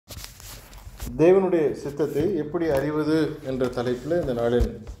தேவனுடைய சித்தத்தை எப்படி அறிவது என்ற தலைப்பில் இந்த நாளின்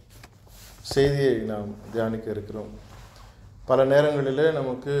செய்தியை நாம் தியானிக்க இருக்கிறோம். பல நேரங்களிலே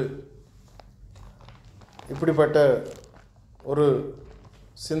நமக்கு இப்படிப்பட்ட ஒரு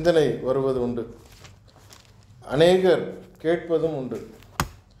சிந்தனை வருவது உண்டு, அநேகர் கேட்பதும் உண்டு.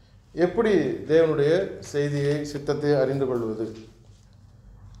 எப்படி தேவனுடைய செய்தியை சித்தத்தை அறிந்து கொள்வது?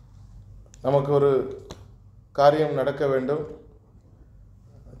 நமக்கு ஒரு காரியம் நடக்க வேண்டும்,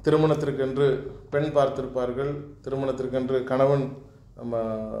 திருமணத்திற்கென்று பெண் பார்த்திருப்பார்கள், திருமணத்திற்கென்று கணவன்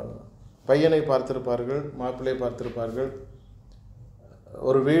பையனை பார்த்திருப்பார்கள், மாப்பிள்ளை பார்த்திருப்பார்கள்.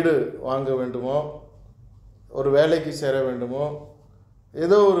 ஒரு வீடு வாங்க வேண்டுமோ, ஒரு வேலைக்கு சேர வேண்டுமோ,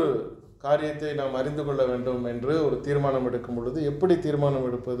 ஏதோ ஒரு காரியத்தை நாம் அறிந்து கொள்ள வேண்டும் என்று ஒரு தீர்மானம் எடுக்கும் பொழுது எப்படி தீர்மானம்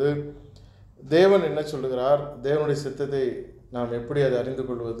எடுப்பது? தேவன் என்ன சொல்லுகிறார்? தேவனுடைய சித்தத்தை நாம் எப்படி அதை அறிந்து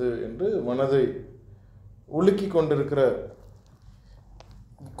கொள்வது என்று மனதை உலுக்கி கொண்டிருக்கிற,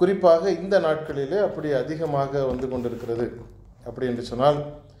 குறிப்பாக இந்த நாட்களிலே அப்படி அதிகமாக வந்து கொண்டிருக்கிறது. அப்படி என்று சொன்னால்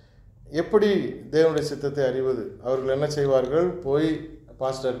எப்படி தேவனுடைய சித்தத்தை அறிவது? அவர்கள் என்ன செய்வார்கள்? போய்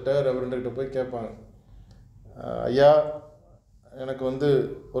பாஸ்டர்கிட்ட, ரெவரண்ட்கிட்ட போய் கேட்பாங்க, ஐயா எனக்கு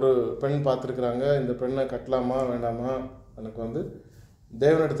ஒரு பெண் பார்த்துருக்குறாங்க, இந்த பெண்ணை கட்டலாமா வேண்டாமா, எனக்கு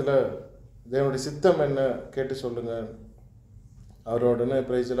தேவனிடத்தில் தேவனுடைய சித்தம் என்ன கேட்டு சொல்லுங்கள். அவரோடனே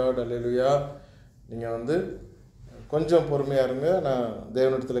பிரைஸ் தி லார்ட், அல்லேலூயா, நீங்கள் கொஞ்சம் பொறுமையாக இருங்க, நான்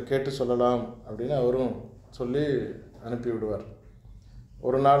தேவனிடத்தில் கேட்டு சொல்லலாம் அப்படின்னு அவரும் சொல்லி அனுப்பி விடுவார்.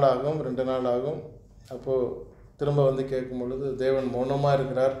 ஒரு நாள் ஆகும், 2 நாள் ஆகும். அப்போது திரும்ப கேட்கும் பொழுது தேவன் மௌனமாக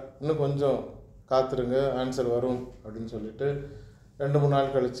இருக்கிறார், இன்னும் கொஞ்சம் காத்துருங்க, ஆன்சர் வரும் அப்படின்னு சொல்லிட்டு 2-3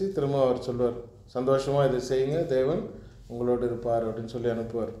 நாள் கழித்து திரும்ப அவர் சொல்லுவார், சந்தோஷமாக இதை செய்யுங்க, தேவன் உங்களோடு இருப்பார் அப்படின்னு சொல்லி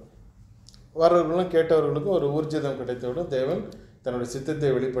அனுப்புவார். வர்றவர்களும் கேட்டவர்களுக்கும் ஒரு ஊர்ஜிதம் கிடைத்தவுடன் தேவன் தன்னுடைய சித்தத்தை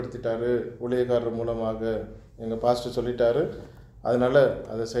வெளிப்படுத்திட்டாரு, ஊழியக்காரர் மூலமாக எங்கள் பாஸ்டர் சொல்லிட்டாரு, அதனால்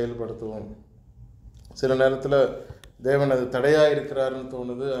அதை செயல்படுத்துவோம். சில நேரத்தில் தேவன் அது தடையாக இருக்கிறாருன்னு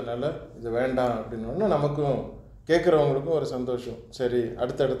தோணுது, அதனால் இது வேண்டாம் அப்படின்னோடனே நமக்கும் கேட்குறவங்களுக்கும் ஒரு சந்தோஷம், சரி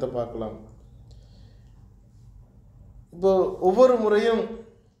அடுத்தடுத்த பார்க்கலாம். இப்போ ஒவ்வொரு முறையும்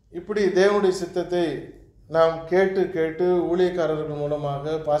இப்படி தேவனுடைய சித்தத்தை நாம் கேட்டு கேட்டு ஊழியக்காரர்கள்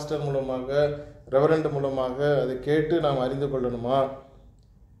மூலமாக, பாஸ்டர் மூலமாக, ரெவரண்ட் மூலமாக அதை கேட்டு நாம் அறிந்து கொள்ளணுமா?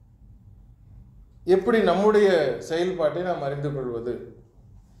 எப்படி நம்முடைய செயல்பாட்டை நாம் அறிந்து கொள்வது?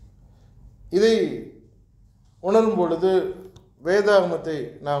 இதை உணரும் பொழுது வேதாகமத்தை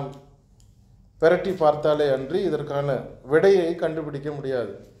நாம் பிரட்டி பார்த்தாலே அன்றி இதற்கான விடையை கண்டுபிடிக்க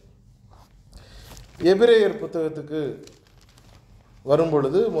முடியாது. எபிரேயர் புத்தகத்துக்கு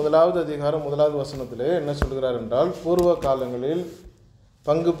வரும்பொழுது 1வது அதிகாரம் 1வது வசனத்திலே என்ன சொல்கிறார் என்றால், பூர்வ காலங்களில்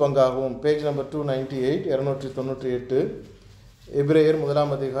பங்கு பங்காகவும், பேஜ் நம்பர் 298 298, எபிரேயர்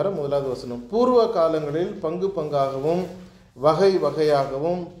 1ஆம் அதிகாரம் 1வது வசனம். பூர்வ காலங்களில் பங்கு பங்காகவும் வகை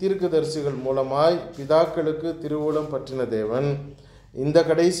வகையாகவும் தீர்க்கதரிசிகள் மூலமாய் பிதாக்களுக்கு திருவுளம் பற்றின தேவன் இந்த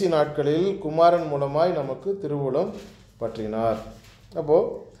கடைசி நாட்களில் குமாரன் மூலமாய் நமக்கு திருவுளம் பற்றினார்.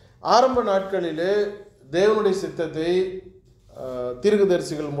 அப்போது ஆரம்ப நாட்களிலே தேவனுடைய சித்தத்தை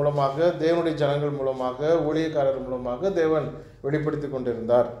தீர்க்கதரிசிகள் மூலமாக, தேவனுடைய ஜனங்கள் மூலமாக, ஊழியக்காரர் மூலமாக தேவன் வெளிப்படுத்தி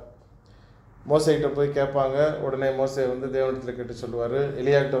கொண்டிருந்தார். மோசைகிட்ட போய் கேட்பாங்க, உடனே மோசை தேவனிடத்தில் கேட்டு சொல்லுவார்.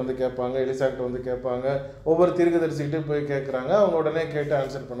 எலியாக்கிட்ட கேட்பாங்க, எலிசாக்கிட்ட கேட்பாங்க. ஒவ்வொரு தீர்க்கதரிசிக்கிட்டையும் போய் கேட்குறாங்க, அவங்க உடனே கேட்டு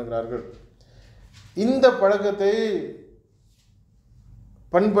ஆன்சர் பண்ணுகிறார்கள். இந்த பழக்கத்தை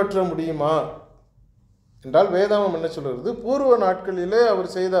பின்பற்ற முடியுமா என்றால் வேதாகமம் என்ன சொல்கிறது? பூர்வ நாட்களிலே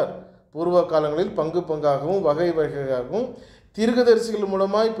அவர் செய்தார். பூர்வ காலங்களில் பங்கு பங்காகவும் வகை வகையாகவும் தீர்க்கதரிசிகள்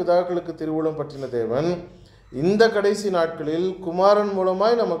மூலமாய் பிதாக்களுக்கு திருவுளம் பற்றின தேவன் இந்த கடைசி நாட்களில் குமாரன்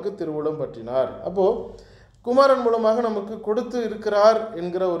மூலமாய் நமக்கு திருவுளம் பற்றினார். அப்போது குமாரன் மூலமாக நமக்கு கொடுத்து இருக்கிறார்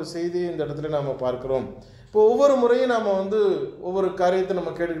என்கிற ஒரு செய்தியை இந்த இடத்துல நாம் பார்க்கிறோம். இப்போ ஒவ்வொரு முறையும் நாம் ஒவ்வொரு காரியத்தை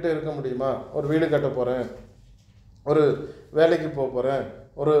நம்ம கேட்டுக்கிட்டே இருக்க முடியுமா? ஒரு வீடு கட்ட போகிறேன், ஒரு வேலைக்கு போக போகிறேன்,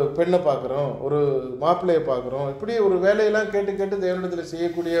 ஒரு பெண்ணை பார்க்குறோம், ஒரு மாப்பிள்ளையை பார்க்குறோம், இப்படி ஒரு வேலையெல்லாம் கேட்டு கேட்டு தேவனிடத்தில்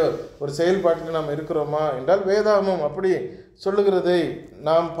செய்யக்கூடிய ஒரு செயல்பாட்டில் நாம் இருக்கிறோமா என்றால் வேதாகமம் அப்படி சொல்லுகிறதை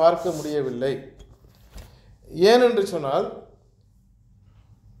நாம் பார்க்க முடியவில்லை. ஏனென்று சொன்னால்,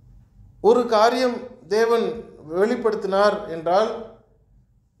 ஒரு காரியம் தேவன் வெளிப்படுத்தினார் என்றால்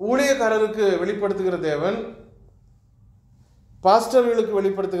ஊழியக்காரருக்கு வெளிப்படுத்துகிற தேவன், பாஸ்டர்களுக்கு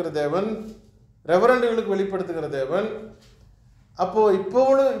வெளிப்படுத்துகிற தேவன், ரெவரண்டுகளுக்கு வெளிப்படுத்துகிற தேவன். அப்போது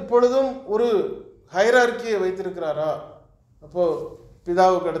இப்பொழுதும் ஒரு ஹைரார்க்கியை வைத்திருக்கிறாரா? அப்போது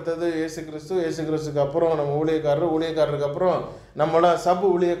பிதாவுக்கு அடுத்தது இயேசு கிறிஸ்து, இயேசு கிறிஸ்துக்கு அப்புறம் நம்ம ஊழியக்காரர், ஊழியக்காரருக்கு அப்புறம் நம்மளாம் சப்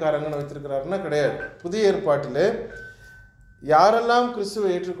ஊழியக்காரங்கன்னு வைத்திருக்கிறாருன்னா கிடையாது. புதிய ஏற்பாட்டில் யாரெல்லாம் கிறிஸ்துவை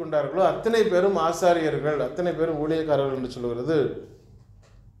ஏற்றுக்கொண்டார்களோ அத்தனை பேரும் ஆசாரியர்கள், அத்தனை பேரும் ஊழியக்காரர்கள் என்று சொல்கிறது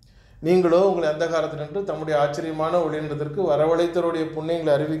நீங்களோ உங்களை அந்த காலத்தினின்று தம்முடைய ஆச்சரியமான ஒளியினத்திற்கு வரவழைத்தருடைய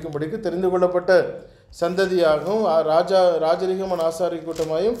புண்ணியங்களை அறிவிக்கும்படிக்கு தெரிந்து கொள்ளப்பட்ட சந்ததியாகவும் ராஜரிகமான ஆசாரிய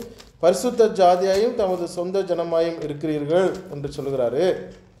கூட்டமாயும் பரிசுத்த ஜாதியாயும் தமது சொந்த ஜனமாயும் இருக்கிறீர்கள் என்று சொல்கிறாரு.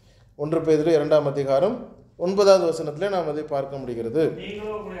 1 பேதுரு 2ஆம் அதிகாரம் 9வது வசனத்திலே நாம் அதை பார்க்க முடிகிறது.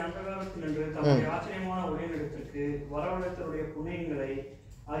 நீங்களோ உங்களுடைய அந்த காலத்தினின்று தம்முடைய ஆச்சரியமான ஒளியினத்திற்கு வரவழைத்தருடைய புண்ணியங்களை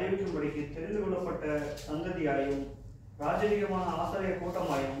அறிவிக்கும்படிக்கு தெரிந்து கொள்ளப்பட்ட சந்ததியாயும் ராஜரிகமான ஆசாரிய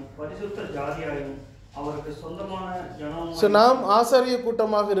கூட்டமாயும் பரிசுத்த ஜாதியாயும் அவருக்கு சொந்தமான ஜனம். நாம் ஆசாரிய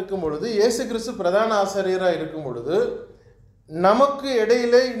கூட்டமாக இருக்கும் பொழுது, இயேசு கிறிஸ்து பிரதான ஆசாரியராக இருக்கும் பொழுது, நமக்கு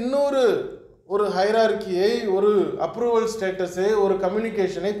இடையில இன்னொரு ஹைரார்கியை, ஒரு அப்ரூவல் ஸ்டேட்டஸை, ஒரு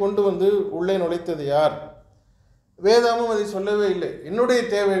கம்யூனிகேஷனை கொண்டு வந்து உள்ளே நுழைத்தது யார்? வேதாமும் அதை சொல்லவே இல்லை. என்னுடைய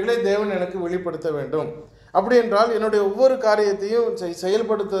தேவைகளை தேவன் எனக்கு வெளிப்படுத்த வேண்டும். அப்படி என்றால் என்னுடைய ஒவ்வொரு காரியத்தையும்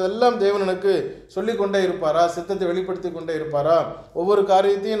செயல்படுத்துவதெல்லாம் தேவன் எனக்கு சொல்லி கொண்டே இருப்பாரா? சித்தத்தை வெளிப்படுத்தி கொண்டே இருப்பாரா? ஒவ்வொரு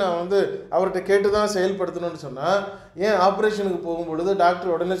காரியத்தையும் நான் அவர்கிட்ட கேட்டு தான் செயல்படுத்தணும்னு சொன்னால், ஏன் ஆப்ரேஷனுக்கு போகும் பொழுது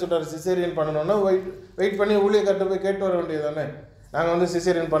டாக்டர் உடனே சொல்கிறார் சிசேரியன் பண்ணணும்னா வெயிட் பண்ணி ஊழியர்கிட்ட போய் கேட்டு வர வேண்டியது தானே? நாங்கள்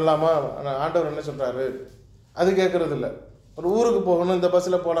சிசேரியன் பண்ணலாமா, ஆண்டவர் என்ன சொல்கிறாரு, அது கேட்குறது இல்லை. ஒரு ஊருக்கு போகணும், இந்த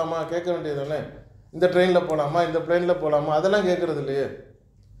பஸ்ஸில் போகலாமா கேட்க வேண்டியது தானே? இந்த ட்ரெயினில் போகலாமா, இந்த பிளேனில் போகலாமா, அதெல்லாம் கேட்குறது இல்லையே.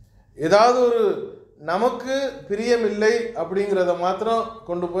 ஏதாவது ஒரு நமக்கு பிரியமில்லை அப்படிங்கிறத மாத்திரம்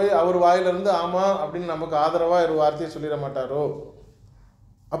கொண்டு போய் அவர் வாயிலிருந்து ஆமாம் அப்படின்னு நமக்கு ஆதரவாக ஒரு வார்த்தையை சொல்லிட மாட்டாரோ?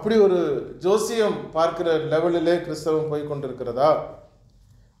 அப்படி ஒரு ஜோசியம் பார்க்கிற லெவலிலே கிறிஸ்தவம் போய் கொண்டிருக்கிறதா?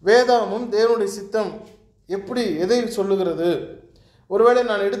 வேதாமும் தேவனுடைய சித்தம் எப்படி எதை சொல்லுகிறது? ஒருவேளை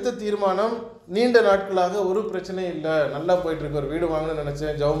நான் எடுத்த தீர்மானம் நீண்ட நாட்களாக ஒரு பிரச்சனையும் இல்லை, நல்லா போயிட்டுருக்கு, ஒரு வீடு வாங்கணும்னு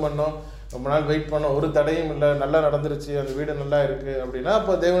நினச்சேன், ஜெபம் பண்ணோம், ரொம்ப நாள் வெயிட் பண்ணோம், ஒரு தடையும் இல்லை, நல்லா நடந்துருச்சு, அந்த வீடு நல்லா இருக்குது அப்படின்னா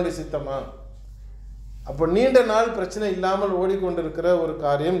அப்போ தேவனுடைய சித்தமா? அப்போ நீண்ட நாள் பிரச்சனை இல்லாமல் ஓடிக்கொண்டிருக்கிற ஒரு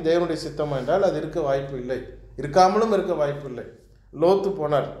காரியம் தேவனுடைய சித்தமா என்றால் அது இருக்க வாய்ப்பு இல்லை, இருக்காமலும் இருக்க வாய்ப்பு இல்லை. லோத்து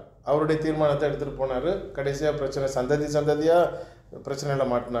போனார், அவருடைய தீர்மானத்தை எடுத்துகிட்டு போனார், கடைசியாக பிரச்சனை சந்ததியாக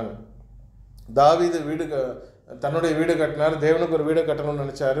பிரச்சனையில் மாட்டினாங்க. தாவீது தன்னுடைய வீடு கட்டினார், தேவனுக்கு ஒரு வீடு கட்டணும்னு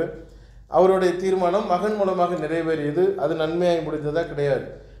நினச்சார். அவருடைய தீர்மானம் மகன் மூலமாக நிறைவேறியது, அது நன்மையாகி முடிந்ததா? கிடையாது.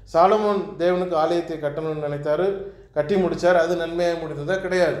 சாலமோன் தேவனுக்கு ஆலயத்தை கட்டணும்னு நினைத்தாரு, கட்டி முடித்தார், அது நன்மையாகி முடிந்ததா?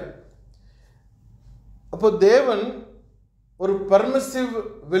 கிடையாது. அப்போ தேவன் ஒரு பர்மிசிவ்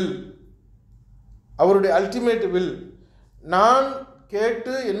வில், அவருடைய அல்டிமேட் வில், நான்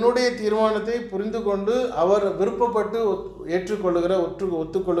கேட்டு என்னுடைய தீர்மானத்தை புரிந்து கொண்டு அவர் விருப்பப்பட்டு ஏற்றுக்கொள்ளுகிற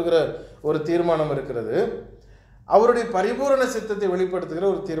ஒத்துக்கொள்ளுகிற ஒரு தீர்மானம் இருக்கிறது. அவருடைய பரிபூரண சித்தத்தை வெளிப்படுத்துகிற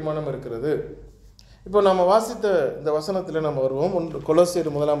ஒரு தீர்மானம் இருக்கிறது. இப்போ நம்ம வாசித்த இந்த வசனத்தில் நம்ம வருவோம்.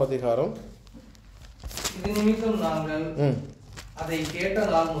 கொலோசியர் 1ஆம் அதிகாரம். இது நிமித்தம் நாங்கள் அதை கேட்ட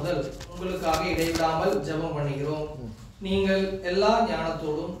நாள் முதல் உங்களுக்காக இடையில்லாமல் ஜெபம் பண்ணுகிறோம். நீங்கள் எல்லா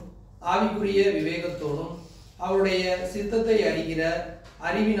ஞானத்தோடும் ஆவிக்குரிய விவேகத்தோடும் அவருடைய சித்தத்தை அறிகிற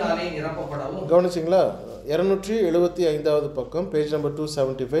அறிவினாலே நிரப்பப்படவும். கவனிச்சிங்களா? 275வது பக்கம், பேஜ் நம்பர்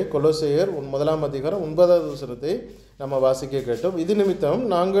 275, கொலோசியர் 1ஆம் அதிகாரம் 9வது வசனத்தை நம்ம வாசிக்க கேட்டோம். இது நிமித்தம்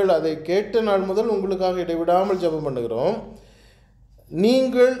நாங்கள் அதை கேட்ட நாள் முதல் உங்களுக்காக இடைவிடாமல் ஜெபம் பண்ணுகிறோம்.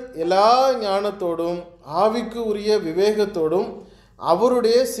 நீங்கள் எல்லா ஞானத்தோடும் ஆவிக்கு உரிய விவேகத்தோடும்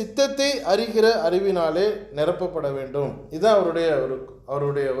அவருடைய சித்தத்தை அறிகிற அறிவினாலே நிரப்பப்பட வேண்டும். இதுதான்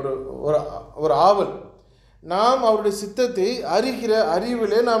அவருடைய ஒரு ஆவல். நாம் அவருடைய சித்தத்தை அறிகிற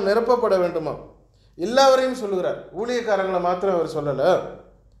அறிவிலே நாம் நிரப்பப்பட வேண்டுமா? எல்லாவரையும் சொல்லுகிறார், ஊழியக்காரங்களை மாத்திரம் அவர் சொல்லலை.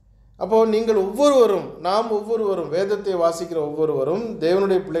 அப்போது நீங்கள் ஒவ்வொருவரும், நாம் ஒவ்வொருவரும், வேதத்தை வாசிக்கிற ஒவ்வொருவரும்,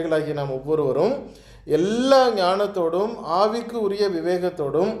 தேவனுடைய பிள்ளைகளாகிய நாம் ஒவ்வொருவரும் எல்லா ஞானத்தோடும் ஆவிக்கு உரிய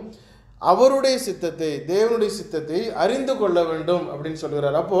விவேகத்தோடும் அவருடைய சித்தத்தை, தேவனுடைய சித்தத்தை அறிந்து கொள்ள வேண்டும் அப்படின்னு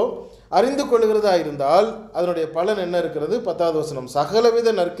சொல்கிறார். அப்போது அறிந்து கொள்கிறதா இருந்தால் அதனுடைய பலன் என்ன இருக்கிறது? 10வது வசனம்,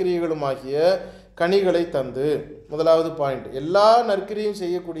 சகலவித நற்கிரியைகளும் ஆகிய கனிகளை தந்து. முதலாவது பாயிண்ட், எல்லா நற்கிரியும்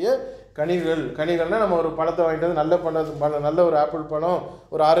செய்யக்கூடிய கனிகள்னால் நம்ம ஒரு பழத்தை வாங்கிட்டு வந்து நல்ல ஒரு ஆப்பிள் பழம்,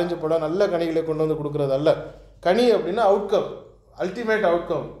 ஒரு ஆரஞ்சு பழம், நல்ல கனிகளை கொண்டு வந்து கொடுக்குறது அல்ல. கனி அப்படின்னா அவுட்கம், அல்டிமேட்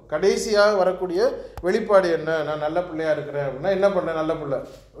அவுட்கம், கடைசியாக வரக்கூடிய வெளிப்பாடு என்ன? நான் நல்ல பிள்ளையாக இருக்கிறேன் அப்படின்னா என்ன பண்ணேன்? நல்ல பிள்ளை,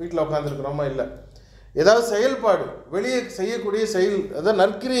 வீட்டில் உட்காந்துருக்குறோமா? இல்லை, ஏதாவது செயல்பாடு, வெளியே செய்யக்கூடிய அதாவது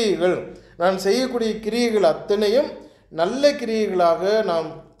நற்கிரியைகள், நான் செய்யக்கூடிய கிரியைகள் அத்தனையும் நல்ல கிரியைகளாக நாம்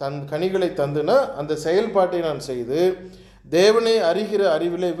கனிகளை தந்துனா அந்த செயல்பாட்டை நான் செய்து தேவனை அறிகிற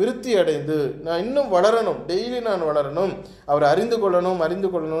அறிவிலே விருத்தி அடைந்து நான் இன்னும் வளரணும், டெய்லி நான் வளரணும், அவரை அறிந்து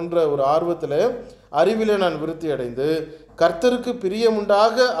கொள்ளணுன்ற ஒரு ஆர்வத்தில் அறிவிலே நான் விருத்தி அடைந்து கர்த்தருக்கு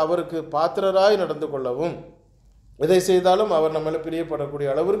பிரியமுண்டாக அவருக்கு பாத்திரராய் நடந்து கொள்ளவும், எதை செய்தாலும் அவர் நம்மள பிரியப்படக்கூடிய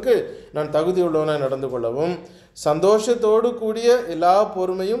அளவிற்கு நான் தகுதியுள்ளவனாய் நடந்து கொள்ளவும், சந்தோஷத்தோடு கூடிய எல்லா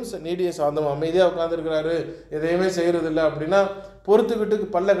பொறுமையும் நீடிய சாந்தம். அமைதியாக உட்காந்துருக்கிறாரு, எதையுமே செய்கிறதில்ல அப்படின்னா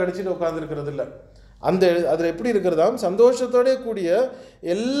பொறுத்துக்கிட்டு பல்ல கடிச்சிட்டு உட்காந்துருக்கிறது இல்லை. அதில் எப்படி இருக்கிறதாம், சந்தோஷத்தோட கூடிய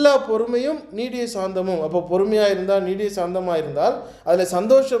எல்லா பொறுமையும் நீடிய சாந்தமும். அப்போ பொறுமையாக இருந்தால், நீடிய சாந்தமாக இருந்தால் அதில்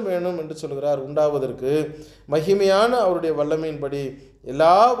சந்தோஷம் வேணும் என்று சொல்கிறார். உண்டாவதற்கு மகிமையான அவருடைய வல்லமையின்படி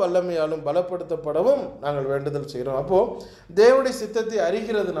எல்லா வல்லமையாலும் பலப்படுத்தப்படவும் நாங்கள் வேண்டுதல் செய்கிறோம். அப்போது தேவனுடைய சித்தத்தை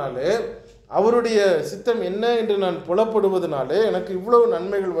அறிகிறதுனாலே, அவருடைய சித்தம் என்ன என்று நான் புலப்படுவதனாலே எனக்கு இவ்வளவு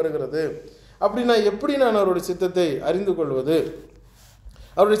நன்மைகள் வருகிறது. அப்படின்னா எப்படி நான் அவருடைய சித்தத்தை அறிந்து கொள்வது?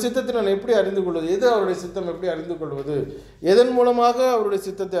 அவருடைய சித்தத்தை நான் எப்படி அறிந்து கொள்வது? எது அவருடைய சித்தம் எப்படி அறிந்து கொள்வது? எதன் மூலமாக அவருடைய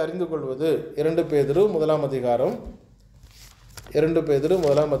சித்தத்தை அறிந்து கொள்வது? 2 பேதுரு 1 அதிகாரம் 2 பேதுரு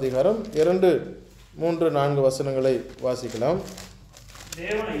 1 அதிகாரம் 2, 3, 4 வசனங்களை வாசிக்கலாம்.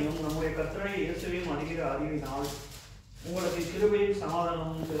 தேவனையும் நம்முடைய கர்த்தராகிய இயேசுவையும் அறிகிற அறிவினால் உங்களுக்கு கிருபையும்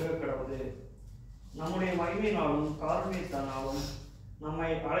சமாதானமும் பெருக கடவுது. நம்முடைய மகிமையினாலும் காருண்யத்தினாலும் நம்மை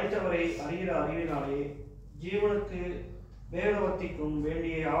அழைத்தவரை அறிகிற அறிவினாலே ஜீவனுக்கு வேதவத்திற்கும்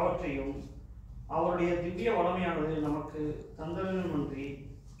வேண்டிய யாவற்றையும் அவருடைய திவ்ய வளமையானது நமக்கு தந்தனமன்றி.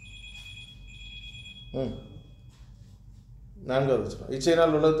 4வது வசனம்,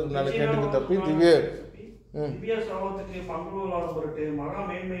 இச்சையினால் உலகத்துக்கு நான் கேட்டுக்கு தப்பி திவ்ய சோகத்துக்கு பங்குள்ளாரும் பொருட்டு மகா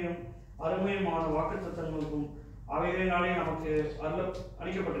மேன்மையும் அருமையுமான வாக்குத்தத்தங்களுக்கும் அவைகளினாலே நமக்கு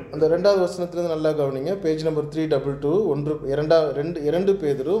அளிக்கப்பட்டிருக்கு. அந்த 2வது வசனத்திலிருந்து நல்லா கவனிங்க. பேஜ் நம்பர் 322, 2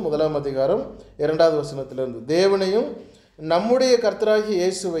 பேதுரு 1 அதிகாரம் 2வது வசனத்திலிருந்து. தேவனையும் நம்முடைய கர்த்தராகிய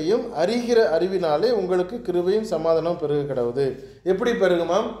இயேசுவையும் அறிகிற அறிவினாலே உங்களுக்கு கிருபையும் சமாதானம் பெருக கடவுது. எப்படி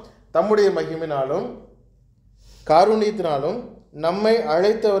பெருகுமாம்? தம்முடைய மகிமையினாலும் காருண்யத்தினாலும் நம்மை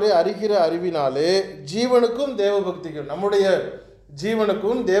அழைத்தவரை அறிகிற அறிவினாலே ஜீவனுக்கும் தேவபக்திக்கும், நம்முடைய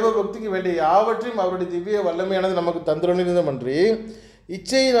ஜீவனுக்கும் தேவபக்திக்கு வேண்டிய யாவற்றையும் அவருடைய திவ்ய வல்லமையானது நமக்கு தந்திரமன்றி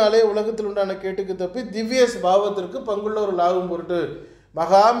இச்சையினாலே உலகத்தில் உண்டான கேட்டுக்கு தப்பி திவ்ய பாவத்திற்கு பங்குள்ளவர்கள் ஆகும் பொருட்டு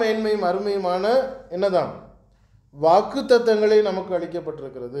மகா மேன்மையும் அருமையுமான என்னதான் வாக்கு தத்தங்களை நமக்கு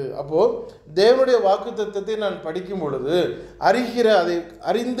அளிக்கப்பட்டிருக்கிறது. அப்போது தேவனுடைய வாக்கு தத்தத்தை நான் படிக்கும் பொழுது அதை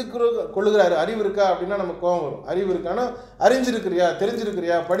அறிந்து கொள்ளுகிறாரு. அறிவு இருக்கா அப்படின்னா நமக்கு கோபம் வரும். அறிவு இருக்கான்னா அறிஞ்சிருக்கிறியா,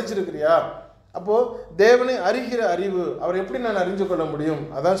 தெரிஞ்சிருக்கிறியா, படிச்சிருக்கிறியா? அப்போது தேவனை அறிகிற அறிவு, அவர் எப்படி நான் அறிந்து கொள்ள முடியும்?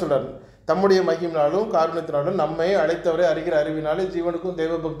 அதான் சொல்கிறார், தம்முடைய மகிமையினாலும் காரணத்தினாலும் நம்மை அழைத்தவரை அறிகிற அறிவினாலே ஜீவனுக்கும்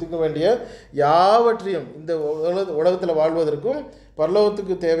தேவ பக்திக்கும் வேண்டிய யாவற்றையும், இந்த உலகத்தில் வாழ்வதற்கும்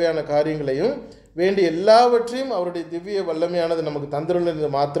பரலோகத்துக்கு தேவையான காரியங்களையும் வேண்டிய எல்லாவற்றையும் அவருடைய திவ்ய வல்லமையானது நமக்கு தந்திரது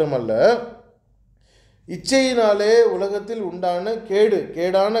மாத்திரமல்ல, இச்சையினாலே உலகத்தில் உண்டான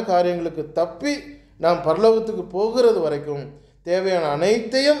கேடான காரியங்களுக்கு தப்பி நாம் பரலோகத்துக்கு போகிறது வரைக்கும் தேவையான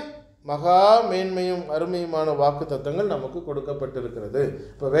அனைத்தையும் மகா மேன்மையும் அருமையுமான வாக்கு தத்தங்கள் நமக்கு கொடுக்கப்பட்டிருக்கிறது.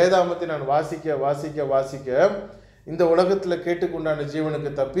 இப்போ வேதாமத்தை நான் வாசிக்க இந்த உலகத்தில் கேட்டுக்கொண்டான ஜீவனுக்கு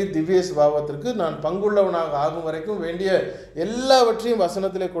தப்பி திவ்ய சுபாவத்திற்கு நான் பங்குள்ளவனாக ஆகும் வரைக்கும் வேண்டிய எல்லாவற்றையும்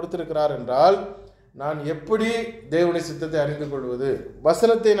வசனத்திலே கொடுத்திருக்கிறார் என்றால் நான் எப்படி தேவனுடைய சித்தத்தை அறிந்து கொள்வது?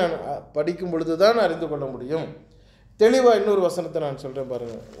 வசனத்தை நான் படிக்கும் பொழுது தான் அறிந்து கொள்ள முடியும். தெளிவாக இன்னொரு வசனத்தை நான் சொல்கிறேன்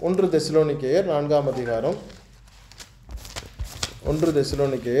பாருங்கள். 1 தெசலோனிக்கேயர் 4 அதிகாரம் 1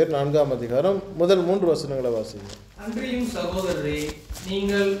 தெசலோனிக்கேயர் 4 அதிகாரம் முதல் 3 வசனங்களை வாசிங்க. அன்றியும் சகோதரரே,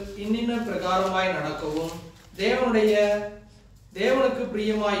 நீங்கள் இன்னின்ன பிரகாரமாய் நடக்கவும் தேவனுக்கு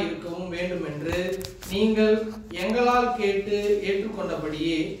பிரியமாய் இருக்கவும் வேண்டும் என்று நீங்கள் எங்களால் கேட்டு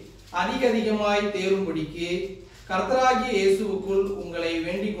ஏற்றுக்கொண்டபடியே அதிகமாய் தேரும்படிக்கு கர்த்தராகிய இயேசுவுக்குள் உங்களை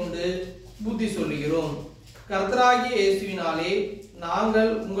வேண்டிக் கொண்டு புத்தி சொல்லுகிறோம். கர்த்தராகிய இயேசுவினாலே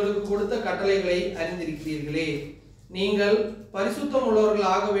நாங்கள் உங்களுக்கு கொடுத்த கட்டளைகளை அறிந்திருக்கிறீர்களே. நீங்கள் பரிசுத்தம்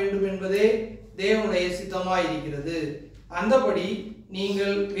உள்ளவர்கள் ஆக வேண்டும் என்பதே தேவனுடைய சித்தமாய் இருக்கிறது. அந்தபடி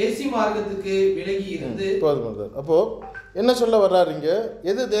நீங்கள் வேசி மார்க்கத்துக்கு விலகி இருந்து. அப்போ என்ன சொல்ல வர்றாருங்க?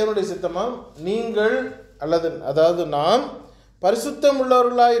 எது தேவனுடைய சித்தமா? நீங்கள் அதாவது நாம் பரிசுத்தம்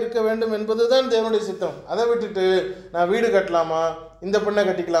உள்ளவர்களாக இருக்க வேண்டும் என்பதுதான் தேவனுடைய சித்தம். அதை விட்டுட்டு நான் வீடு கட்டலாமா, இந்த பெண்ணை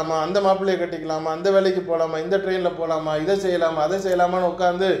கட்டிக்கலாமா, அந்த மாப்பிள்ளையை கட்டிக்கலாமா, அந்த வேலைக்கு போகலாமா, இந்த ட்ரெயினில் போகலாமா, இதை செய்யலாமா, அதை செய்யலாமான்னு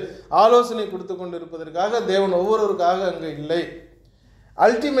உட்காந்து ஆலோசனை கொடுத்து கொண்டு இருப்பதற்காக தேவன் ஒவ்வொருவருக்காக அங்கே இல்லை.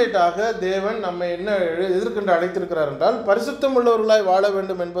 அல்டிமேட்டாக தேவன் நம்ம என்ன எதிர்கொண்டு அழைத்திருக்கிறார் என்றால் பரிசுத்தம் உள்ளவர்களாய் வாழ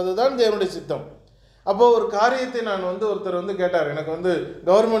வேண்டும் என்பதுதான் தேவனுடைய சித்தம். அப்போது ஒரு காரியத்தை நான் ஒருத்தர் கேட்டார், எனக்கு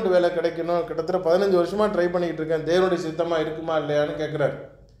கவர்மெண்ட் வேலை கிடைக்கணும், கிட்டத்தட்ட 15 வருஷமாக ட்ரை பண்ணிக்கிட்டு இருக்கேன், தேவனுடைய சித்தமாக இருக்குமா இல்லையான்னு கேட்குறாரு.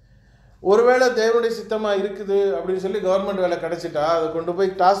 ஒருவேளை தேவனுடைய சித்தமாக இருக்குது அப்படின்னு சொல்லி கவர்மெண்ட் வேலை கிடைச்சிட்டா அதை கொண்டு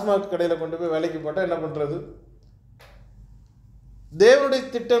போய் டாஸ்மாக் கடையில் கொண்டு போய் வேலைக்கு போட்டால் என்ன பண்ணுறது? தேவனுடைய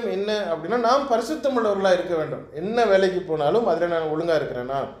திட்டம் என்ன அப்படின்னா நாம் பரிசுத்தம் உள்ளவர்களாக இருக்க வேண்டும். என்ன வேலைக்கு போனாலும் அதில் நான் ஒழுங்காக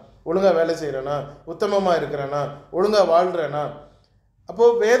இருக்கிறேனா, ஒழுங்காக வேலை செய்கிறேனா, உத்தமமாக இருக்கிறேனா, ஒழுங்காக வாழ்கிறேனா.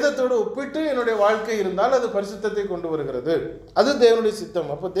 அப்போது வேதத்தோடு ஒப்பிட்டு என்னுடைய வாழ்க்கை இருந்தால் அது பரிசுத்தத்தை கொண்டு வருகிறது. அது தேவனுடைய சித்தம்.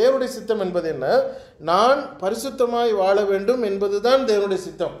 அப்போ தேவனுடைய சித்தம் என்பது என்ன? நான் பரிசுத்தமாய் வாழ வேண்டும் என்பது தான் தேவனுடைய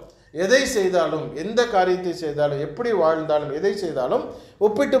சித்தம். எதை செய்தாலும், எந்த காரியத்தை செய்தாலும், எப்படி வாழ்ந்தாலும், எதை செய்தாலும்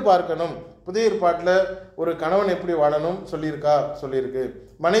ஒப்பிட்டு பார்க்கணும். இப்போ புதிய ஏற்பாட்டில் ஒரு கணவன் எப்படி வாழணும் சொல்லியிருக்கு,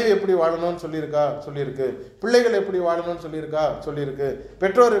 மனைவி எப்படி வாழணும்னு சொல்லியிருக்கு, பிள்ளைகள் எப்படி வாழணும்னு சொல்லியிருக்கு,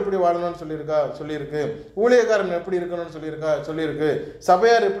 பெற்றோர் எப்படி வாழணும்னு சொல்லியிருக்கு, ஊழியக்காரன் எப்படி இருக்கணும்னு சொல்லியிருக்கு,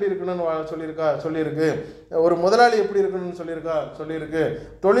 சபையார் எப்படி இருக்கணும்னு சொல்லியிருக்கு, ஒரு முதலாளி எப்படி இருக்கணும்னு சொல்லியிருக்கு,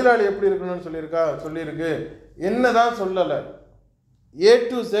 தொழிலாளி எப்படி இருக்கணும்னு சொல்லியிருக்கு. என்னதான் சொல்லலை, A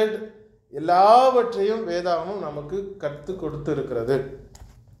to Z எல்லாவற்றையும் வேதாகமும் நமக்கு கற்றுக் கொடுத்து இருக்கிறது.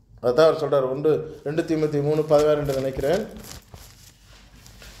 அதான் அவர் சொல்றார். 2 தீமோத்தேயு 3:16 நினைக்கிறேன்.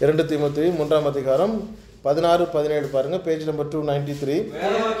 2 தீமோத்தேயு 3:16-17 பாருங்க, பேஜ் நம்பர் 293.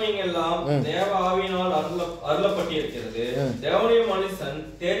 வேதவாக்கியங்கள் எல்லாம் தேவ ஆவியினால் அருளப்பட்டிருக்கிறது. தேவனுடைய மனுஷன்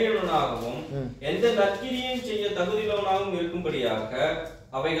தேறியவனாகவும் எந்த நற்கிரியையும் செய்ய தகுதியுள்ளவனாகவும் இருக்கும்படியாக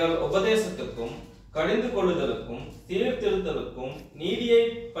அவைகள் உபதேசத்துக்கும் கடிந்து கொள்ளுதலுக்கும் சீர்திருத்தலுக்கும் நீதியை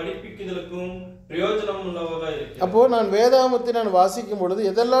படிப்பிக்குதலுக்கும் பிரயோஜனம் உள்ளவராக இருக்கிறது. அப்போ நான் வேதாகமத்தை நான் வாசிக்கும் பொழுது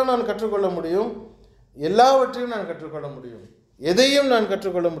எதெல்லாம் நான் கற்றுக்கொள்ள முடியும்? எல்லாவற்றையும் நான் கற்றுக்கொள்ள முடியும். எதையும் நான்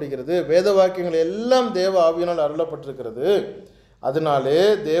கற்றுக்கொள்ள முடிகிறது. வேத வாக்கியங்கள் எல்லாம் தேவ ஆவியினால் அருளப்பட்டிருக்கிறது. அதனாலே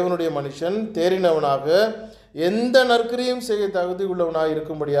தேவனுடைய மனுஷன் தேறினவனாக எந்த நற்கிரியும் செய்ய தகுதி உள்ளவனாக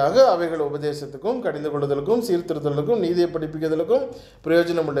இருக்கும்படியாக அவைகள் உபதேசத்துக்கும் கடிந்து கொள்ளுதலுக்கும் சீர்திருத்தலுக்கும் நீதியை படிப்பிக்குதலுக்கும்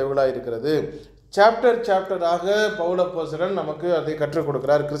பிரயோஜனம் உள்ளவர்களாக இருக்கிறது. சாப்டராக பவுல் அப்போஸ்தலன் நமக்கு அதை கற்றுக்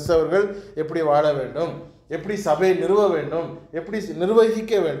கொடுக்கிறார். கிறிஸ்தவர்கள் எப்படி வாழ வேண்டும், எப்படி சபையை நிறுவ வேண்டும், எப்படி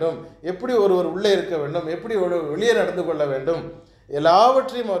நிர்வகிக்க வேண்டும், எப்படி ஒருவர் உள்ளே இருக்க வேண்டும், எப்படி வெளியே நடந்து கொள்ள வேண்டும்,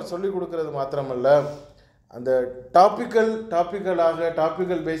 எல்லாவற்றையும் அவர் சொல்லிக் கொடுக்கிறது மாத்திரமல்ல, அந்த டாப்பிக்கல்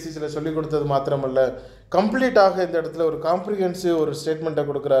பேசிஸில் சொல்லிக் கொடுத்தது மாத்திரமல்ல, கம்ப்ளீட்டாக இந்த இடத்துல ஒரு காம்ப்ரிஹென்சிவ் ஒரு ஸ்டேட்மெண்ட்டை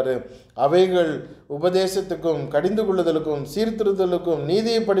கொடுக்குறாரு. அவைகள் உபதேசத்துக்கும் கடிந்து கொள்ளுதலுக்கும் சீர்திருத்தலுக்கும்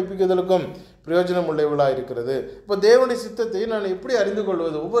நீதியை படிப்பிக்குதலுக்கும் பிரயோஜனம் உள்ளவர்களாக இருக்கிறது. இப்போ தேவனுடைய சித்தத்தை நான் எப்படி அறிந்து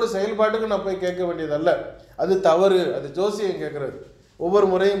கொள்வது? ஒவ்வொரு செயல்பாட்டுக்கும் நான் போய் கேட்க வேண்டியதல்ல, அது தவறு, அது ஜோசியம் கேட்குறது. ஒவ்வொரு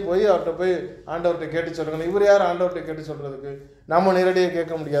முறையும் போய் அவர்கிட்ட போய் ஆண்டவர்கிட்ட கேட்டு சொல்லுங்க. இவர் யார் ஆண்டவர்கிட்ட கேட்டு சொல்கிறதுக்கு? நாம் நேரடியாக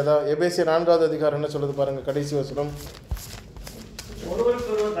கேட்க முடியாதா? எபேசியர் 4வது அதிகாரம் என்ன சொல்லுது பாருங்கள், கடைசி வசனம்.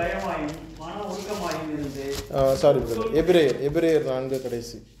 ஒருவருக்கொருவர் தயமாயும் மன ஒழுக்கமாயும் இருந்து எபிரேயர் 4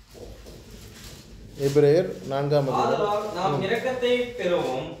 கடைசி. எபிரேயர் 4ஆம் அதிகாரம். நாம் இரக்கத்தை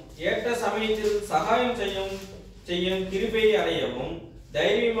பெறவும் ஏற்ற சமயத்தில் சகாயம் செய்யும் கிருபையை அடையவும்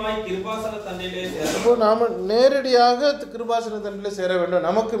தைரியமாய் கிருபாசன தண்டையிலே இப்போ நாம் நேரடியாக கிருபாசன தண்டையிலே சேர வேண்டும்.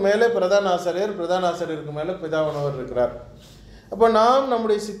 நமக்கு மேலே பிரதான ஆசிரியருக்கு மேலே பிதாவானவர் இருக்கிறார். அப்போ நாம்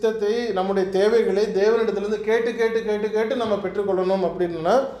நம்முடைய சித்தத்தை, நம்முடைய தேவைகளை தேவனிடத்திலிருந்து கேட்டு நம்ம பெற்றுக்கொள்ளணும்.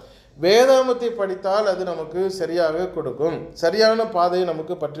 அப்படின்னா வேதாகமத்தை படித்தால் அது நமக்கு சரியாக கொடுக்கும், சரியான பாதையை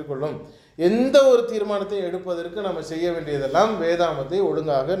நமக்கு பற்றிக்கொள்ளும். எந்த ஒரு தீர்மானத்தையும் எடுப்பதற்கு நம்ம செய்ய வேண்டியதெல்லாம் வேதாகமத்தை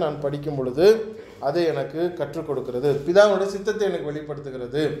ஒழுங்காக நான் படிக்கும் பொழுது அது எனக்கு கற்றுக் கொடுக்கிறது. பிதாவுடைய சித்தத்தை எனக்கு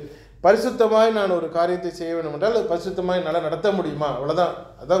வெளிப்படுத்துகிறது. பரிசுத்தமாய் நான் ஒரு காரியத்தை செய்ய வேண்டும் என்றால் அது பரிசுத்தமாய் நல்லா நடத்த முடியுமா? அவ்வளோதான்.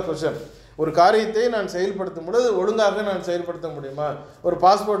 அதான் கொஸ்டின். ஒரு காரியத்தை நான் செயல்படுத்தும் பொழுது ஒழுங்காக நான் செயல்படுத்த முடியுமா? ஒரு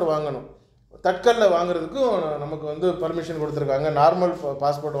பாஸ்போர்ட் வாங்கணும், தட்கலில் வாங்குறதுக்கும் நமக்கு பர்மிஷன் கொடுத்துருக்காங்க. நார்மல்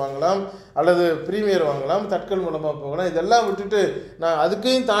பாஸ்போர்ட் வாங்கலாம் அல்லது ப்ரீமியர் வாங்கலாம், தட்கல் மூலமாக போகலாம். இதெல்லாம் விட்டுட்டு நான்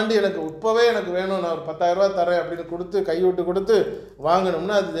அதுக்கையும் தாண்டி இப்போவே எனக்கு வேணும், நான் ஒரு 10,000 ரூபா தரேன் அப்படின்னு கைவிட்டு கொடுத்து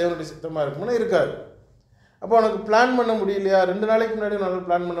வாங்கணும்னா அது தேவனுடைய சித்தமாக இருக்கும்னா இருக்காது. அப்போ உனக்கு பிளான் பண்ண முடியலையா? 2 நாளைக்கு முன்னாடி உன்னால்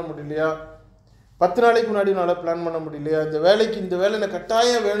பிளான் பண்ண முடியலையா? 10 நாளைக்கு முன்னாடி உன்னால் பிளான் பண்ண முடியலையா? இந்த வேலை எனக்கு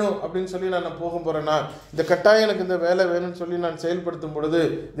கட்டாயம் வேணும் அப்படின்னு சொல்லி நான் போக போகிறேன்னா, இந்த கட்டாயம் எனக்கு இந்த வேலை வேணும்னு சொல்லி நான் செயல்படுத்தும் பொழுது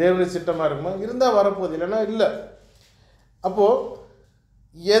தேவனுடைய சித்தமாக இருக்குமா? இருந்தால் வரப்போகுது, இல்லைன்னா இல்லை. அப்போது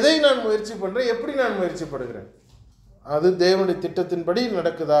எதை நான் முயற்சி பண்ணுறேன், எப்படி நான் முயற்சிப்படுகிறேன், அது தேவனுடைய திட்டத்தின்படி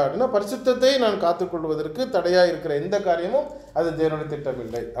நடக்குதா அப்படின்னா பரிசுத்தத்தை நான் காத்துக்கொள்வதற்கு தடையாக இருக்கிற எந்த காரியமும் அது தேவனுடைய திட்டம்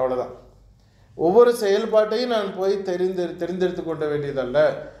இல்லை. அவ்வளோதான். ஒவ்வொரு செயல்பாட்டையும் நான் போய் தெரிந்தெடுத்து கொள்ள வேண்டியதல்ல.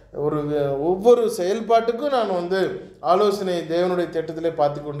 ஒவ்வொரு செயல்பாட்டுக்கும் நான் ஆலோசனை தேவனுடைய திட்டத்திலே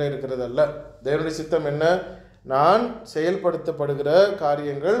பார்த்து கொண்டே இருக்கிறதல்ல. தேவனுடைய சித்தம் என்ன? நான் செயல்படுத்தப்படுகிற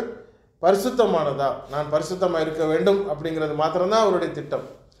காரியங்கள் பரிசுத்தமானதா, நான் பரிசுத்தமாக இருக்க வேண்டும் அப்படிங்கிறது மாத்திரம்தான் அவருடைய திட்டம்.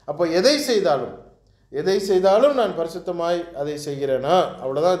 அப்போ எதை செய்தாலும் நான் பரிசுத்தமாய் அதை செய்கிறேனா,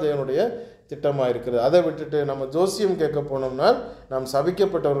 அவ்வளோதான் தேவனுடைய திட்டமாக இருக்கிறது. அதை விட்டுட்டு நம்ம ஜோசியம் கேட்க போனோம்னால் நாம்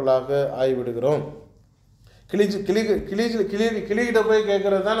சபிக்கப்பட்டவர்களாக ஆகிவிடுகிறோம். கிளிகிட்ட போய்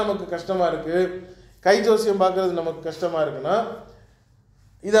கேட்குறது தான் நமக்கு கஷ்டமாக இருக்குது. கை ஜோசியம் பார்க்குறது நமக்கு கஷ்டமாக இருக்குன்னா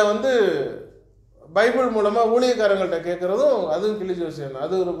இதை பைபிள் மூலமாக ஊழியக்காரங்கள்ட்ட கேட்குறதும் அதுவும் கிளி ஜோசியம் தான்.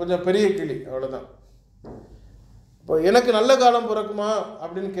 அது ஒரு கொஞ்சம் பெரிய கிளி, அவ்வளோதான். இப்போ எனக்கு நல்ல காலம் பிறக்குமா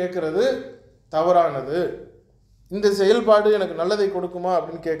அப்படின்னு கேட்குறது தவறானது. இந்த செயல்பாடு எனக்கு நல்லதை கொடுக்குமா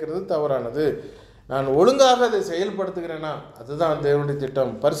அப்படின்னு கேட்குறது தவறானது. நான் ஒழுங்காக அதை செயல்படுத்துகிறேன்னா அதுதான் தேவனுடைய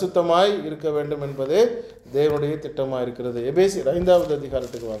திட்டம். பரிசுத்தமாய் இருக்க வேண்டும் என்பதே தேவனுடைய திட்டமாக இருக்கிறது. எபேசியர் 5வது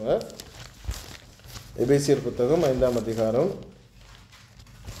அதிகாரத்துக்கு வாங்க. எபேசியர் புத்தகம் 5ஆம் அதிகாரம்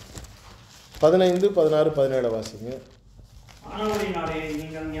 15, 16, 17 வாசிங்க. ஆனவரினாலே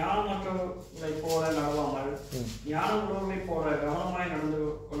நீங்கள் ஞானமற்றவர்களைப் போல நடவாமல் ஞானம் உள்ளவர்களைப் போல கவனமாய் நடந்து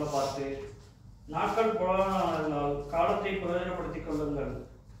கொள்ள பார்த்து நாட்கள் புலனானால் காலத்தை பிரயோஜனப்படுத்திக் கொள்ளுங்கள்.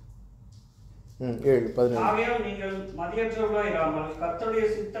 7, 17. ஆகையால் நீங்கள் மதியற்றவர்களாய் இராமல் கர்த்தருடைய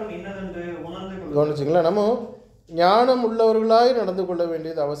சித்தம் இன்னதென்று உணர்ந்து கவனிச்சிங்களா? நம்ம ஞானம் உள்ளவர்களாய் நடந்து கொள்ள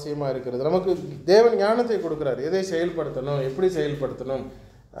வேண்டியது அவசியமாக இருக்கிறது. நமக்கு தேவன் ஞானத்தை கொடுக்குறார். எதை செயல்படுத்தணும், எப்படி செயல்படுத்தணும்,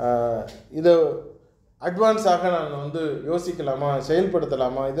 இதை அட்வான்ஸாக நான் யோசிக்கலாமா,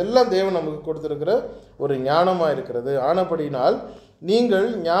 செயல்படுத்தலாமா, இதெல்லாம் தேவன் நமக்கு கொடுத்துருக்கிற ஒரு ஞானமாக இருக்கிறது. ஆனபடினால் நீங்கள்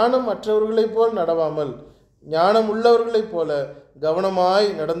ஞானம் மற்றவர்களைப் போல் நடவாமல் ஞானம் உள்ளவர்களைப் போல கவனமாய்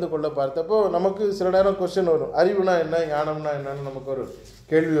நடந்து கொள்ள பார்த்தப்போ நமக்கு சில நேரம் கொஸ்டின் வரும். அறிவுனா என்ன, ஞானம்னா என்னன்னு நமக்கு ஒரு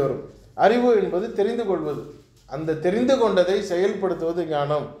கேள்வி வரும். அறிவு என்பது தெரிந்து கொள்வது, அந்த தெரிந்து கொண்டதை செயல்படுத்துவது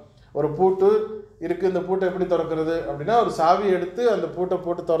ஞானம். ஒரு பூட்டு இருக்குது, இந்த பூட்டை எப்படி திறக்கிறது அப்படின்னா ஒரு சாவி எடுத்து அந்த பூட்டை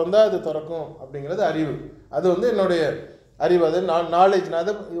போட்டு திறந்தால் அது திறக்கும் அப்படிங்கிறது அறிவு. அது என்னுடைய அறிவு, அது நாலேஜ். நான்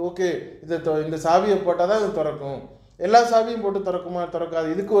அதை ஓகே இந்த சாவியை போட்டால் தான் அது திறக்கும். எல்லா சாவியும் போட்டு திறக்குமா, திறக்காது.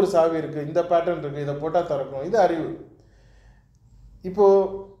 இதுக்கு ஒரு சாவி இருக்குது, இந்த பேட்டர்ன் இருக்குது, இதை போட்டால் திறக்கும். இது அறிவு.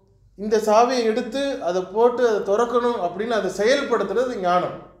 இப்போது இந்த சாவியை எடுத்து அதை போட்டு அதை திறக்கணும் அப்படின்னு அதை செயல்படுத்துறது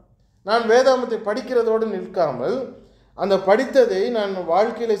ஞானம். நான் வேதாமத்தை படிக்கிறதோடு நிற்காமல் அந்த படித்ததை நான்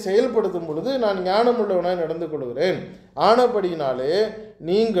வாழ்க்கையில் செயல்படுத்தும் பொழுது நான் ஞானம் உள்ளவனாய் நடந்து கொள்கிறேன். ஆனபடியினாலே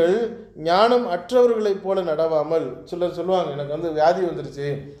நீங்கள் ஞானம் அற்றவர்களைப் போல நடவாமல். சிலர் சொல்லுவாங்க, எனக்கு வியாதி வந்துருச்சு,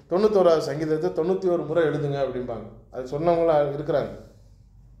 91வது சங்கீதத்தை 91 முறை எழுதுங்க அப்படிம்பாங்க. அது சொன்னவங்களாம் இருக்கிறாங்க.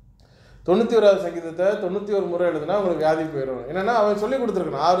 91வது சங்கீதத்தை 91 முறை எழுதுனா உங்களுக்கு வியாதி போயிடும். என்னென்னா அவன் சொல்லி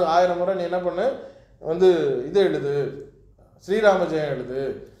கொடுத்துருக்கான், 1000 முறை நீ என்ன பண்ணு, இதை எழுது, ஸ்ரீராமஜெயம் எழுது,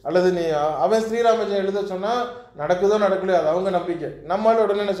 அல்லது நீ அவன் ஸ்ரீராமஜெயம் எழுத சொன்னால் நடக்குதோ நடக்கலையோ அது அவங்க நம்பிக்கை. நம்மளால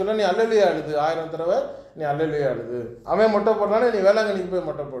உடனே என்ன சொல்ல, நீ அல்லலியா எழுது, 1000 தடவை நீ அல்லலியா எழுது. அவன் மொட்டை போடுறானே நீ வேளாங்கண்ணிக்கு போய்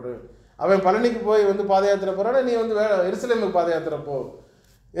மொட்டை போடு. அவன் பழனிக்கு போய் பாத யாத்திரை போகிறானே நீ எருசலேமுக்கு பாத யாத்திரை போ.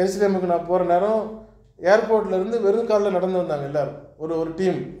 எருசலேமுக்கு நான் போகிற நேரம் ஏர்போர்ட்லேருந்து வெறும் காலில் நடந்து வந்தாங்க எல்லோரும், ஒரு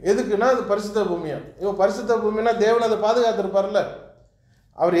டீம். எதுக்குன்னா அது பரிசுத்த பூமியா. பரிசுத்த பூமின்னா தேவன் அதை பாதுகாத்திருப்பார்ல.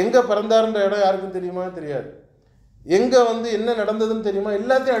 அவர் எங்கே பிறந்தாருன்ற இடம் யாருக்கும் தெரியுமா, தெரியாது. எங்கே என்ன நடந்ததுன்னு தெரியுமா,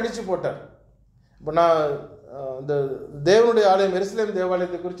 எல்லாத்தையும் அழித்து போட்டார். இப்போ நான் இந்த தேவனுடைய ஆலயம் எருசலேம்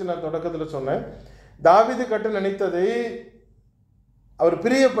தேவாலயத்தை குறித்து நான் தொடக்கத்தில் சொன்னேன். தாவீது கட்ட நினைத்ததை அவர்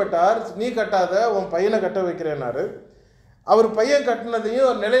பிரியப்பட்டார். நீ கட்டாத, உன் பையனை கட்ட வைக்கிறேன்னாரு. அவர் பையன் கட்டினதையும்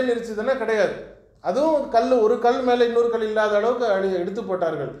அவர் நிலை நிறுத்துதுன்னா கிடையாது. அதுவும் ஒரு கல் மேலே இன்னொரு கல் இல்லாத அளவுக்கு எடுத்து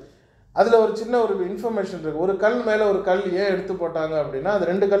போட்டார்கள். அதில் ஒரு சின்ன இன்ஃபர்மேஷன் இருக்குது. ஒரு கல் மேலே ஒரு கல் ஏன் எடுத்து போட்டாங்க அப்படின்னா, அது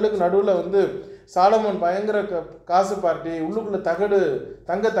 2 கல்லுக்கு நடுவில் சாலமோன் பயங்கர காசு பார்ட்டி உள்ளுக்குள்ளே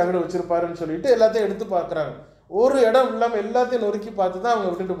தங்க தகடு வச்சுருப்பாருன்னு சொல்லிட்டு எல்லாத்தையும் எடுத்து பார்க்குறாங்க. ஒரு இடம் இல்லாமல் எல்லாத்தையும் நொறுக்கி பார்த்து தான் அவங்க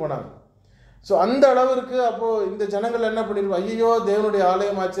விட்டுட்டு போனாங்க. ஸோ அந்த அளவிற்கு அப்போது இந்த ஜனங்கள் என்ன பண்ணிருப்போம், ஐயோ தேவனுடைய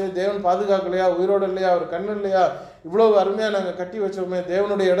ஆலயமாச்சு, தேவன் பாதுகாக்கலையா, உயிரோடு இல்லையா, அவர் கண்ணு இல்லையா, இவ்வளோ அருமையாக நாங்கள் கட்டி வச்சோமே,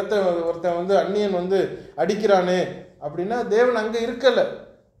 தேவனுடைய இடத்த ஒருத்தன் அந்நியன் அடிக்கிறானே அப்படின்னா தேவன் அங்கே இருக்கலை.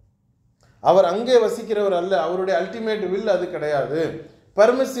 அவர் அங்கே வசிக்கிறவர் அல்ல. அவருடைய அல்டிமேட் வில் அது கிடையாது.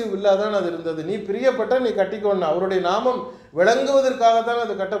 பர்மிசிவ் வில்லாக தான் அது இருந்தது. நீ பிரியப்பட்ட நீ கட்டிக்கொண்டு அவருடைய நாமம் விளங்குவதற்காக தான்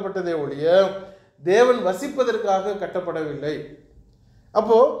அது கட்டப்பட்டதே ஒழிய தேவன் வசிப்பதற்காக கட்டப்படவில்லை.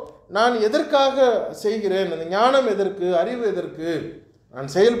 அப்போது நான் எதற்காக செய்கிறேன், அந்த ஞானம் எதற்கு, அறிவு எதற்கு,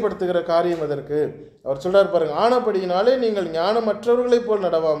 நான் செயல்படுத்துகிற காரியம் எதற்கு? அவர் சொல்கிறார் பாருங்க, ஆனபடியினாலே நீங்கள் ஞானமற்றவர்களைப் போல்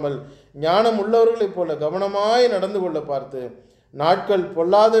நடவாமல் ஞானம் உள்ளவர்களைப் போல கவனமாய் நடந்து கொள்ள பார்த்து நாட்கள்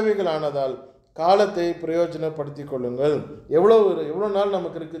பொல்லாதவைகள் ஆனதால் காலத்தை பிரயோஜனப்படுத்தி கொள்ளுங்கள். எவ்வளோ நாள்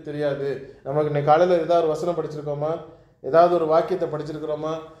நமக்கு இருக்குது தெரியாது. நமக்கு இன்னைக்கு காலையில் ஏதாவது ஒரு வசனம் படிச்சிருக்கோமா, ஏதாவது ஒரு வாக்கியத்தை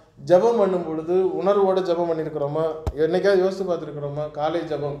படிச்சிருக்கிறோமா, ஜபம் பண்ணும் பொழுது உணர்வோடு ஜபம் பண்ணியிருக்கிறோமா, என்னைக்காவது யோசித்து பார்த்துருக்குறோமா? காலை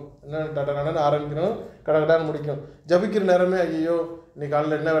ஜபம் என்ன ஆரம்பிக்கணும், கடகடான்னு முடிக்கும். ஜபிக்கிற நேரமே ஐயோ இன்னைக்கு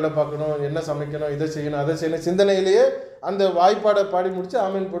காலையில் என்ன வேலை பார்க்கணும், என்ன சமைக்கணும், இதை செய்யணும், அதை செய்யணும், சிந்தனையிலேயே அந்த வாய்ப்பாடை பாடி முடித்து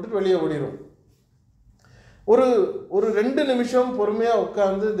ஆமீன் போட்டுட்டு வெளியே ஓடிடும். ஒரு 2 நிமிஷம் பொறுமையாக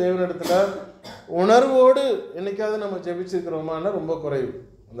உட்காந்து தேவனிடத்தில் உணர்வோடு என்னைக்காவது நம்ம ஜெபிச்சிருக்கிறோமான்னா ரொம்ப குறைவு.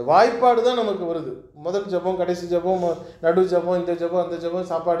 அந்த வாய்ப்பாடு தான் நமக்கு வருது. முதல் ஜபம், கடைசி ஜபம், நடு ஜபம், இந்த ஜபம், அந்த ஜபம்,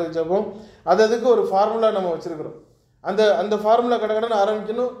 சாப்பாடு ஜபம், அதுக்கு ஒரு ஃபார்முலா நம்ம வச்சுருக்கிறோம். அந்த ஃபார்முலா கடகடன்னு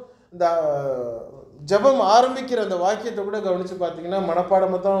ஆரம்பிக்கணும். இந்த ஜபம் ஆரம்பிக்கிற அந்த வாக்கியத்தை கூட கவனித்து பார்த்தீங்கன்னா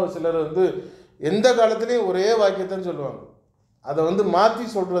மனப்பாடமாக தான் சிலர் எந்த காலத்துலேயும் ஒரே வாக்கியத்தைன்னு சொல்லுவாங்க. அதை மாற்றி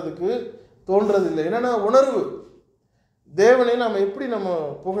சொல்கிறதுக்கு தோன்றதில்லை. என்னென்னா உணர்வு. தேவனை நம்ம எப்படி நம்ம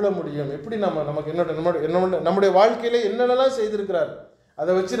புகழ முடியும், எப்படி நமக்கு நம்முடைய வாழ்க்கையில் என்னென்னலாம் செய்திருக்கிறார்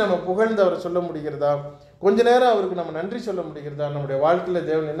அதை வச்சு நம்ம புகழ்ந்து அவரை சொல்ல முடிகிறதா, கொஞ்ச நேரம் அவருக்கு நம்ம நன்றி சொல்ல முடிகிறதா, நம்முடைய வாழ்க்கையில்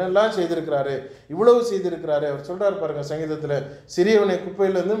தேவன் என்னெல்லாம் செய்திருக்கிறாரு, இவ்வளவு செய்திருக்கிறாரு. அவர் சொல்கிறார் பாருங்கள் சங்கீதத்தில், சிறியவனை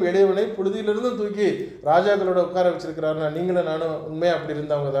குப்பையிலிருந்தும் எளியவனை புழுதியிலிருந்தும் தூக்கி ராஜாக்களோட உட்கார வச்சிருக்கிறாருன்னா நீங்களும் நானும் உண்மையாக அப்படி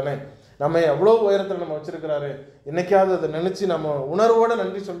இருந்தவங்க தானே. நம்ம எவ்வளோ உயரத்தில் நம்ம வச்சுருக்கிறாரு. என்னைக்காவது அதை நினச்சி நம்ம உணர்வோடு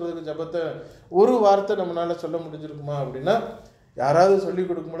நன்றி சொல்கிறதுக்கு ஜெபத்தை ஒரு வார்த்தை நம்மளால் சொல்ல முடிஞ்சிருக்குமா அப்படின்னா யாராவது சொல்லி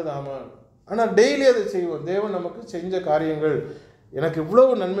கொடுக்கும்பொழுது ஆமாம். ஆனால் டெய்லி அதை செய்வோம். தேவன் நமக்கு செஞ்ச காரியங்கள், எனக்கு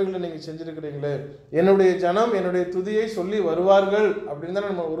இவ்வளவு நன்மைகளை நீங்கள் செஞ்சுருக்கிறீங்களே, என்னுடைய ஜனம் என்னுடைய துதியை சொல்லி வருவார்கள் அப்படின்னு தான்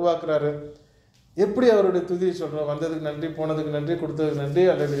நம்ம உருவாக்குறாரு. எப்படி அவருடைய துதியை சொல்கிறோம்? வந்ததுக்கு நன்றி, போனதுக்கு நன்றி, கொடுத்ததுக்கு நன்றி,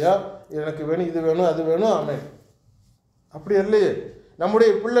 அல்லையா, எனக்கு வேணும், இது வேணும், அது வேணும், ஆமென். அப்படி இல்லையே. நம்முடைய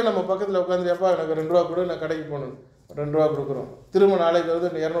பிள்ளை நம்ம பக்கத்தில் உட்காந்துருப்பா, எனக்கு 2 ரூபா கொடு, நான் கடைக்கு போகணும், 2 ரூபா கொடுக்குறோம். திரும்ப நாளைக்கு வருது,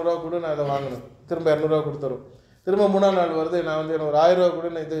 200 ரூபா கொடு, நான் அதை வாங்கணும், திரும்ப 200 ரூபா கொடுத்துரும். திரும்ப 3ஆம் நாள் வருது, நான் வந்து எனக்கு ஒரு 1000 ரூபா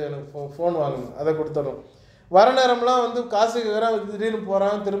கொடு, நான் இது எனக்கு ஃபோன் வாங்கணும், அதை கொடுத்துரும். வர நேரம்லாம் வந்து காசு கேட்குறான், திடீர்னு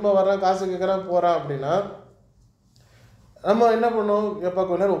போகிறான், திரும்ப வர்றான், காசு கேட்குறான், போகிறான் அப்படின்னா நம்ம என்ன பண்ணுவோம்? எப்போ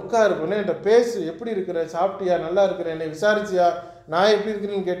கொஞ்ச நேரம் உட்காருப்போம், என்கிட்ட பேசு, எப்படி இருக்கிற, சாப்பிட்டியா, நல்லா இருக்கிறேன், என்னை விசாரிச்சியா, நான் எப்படி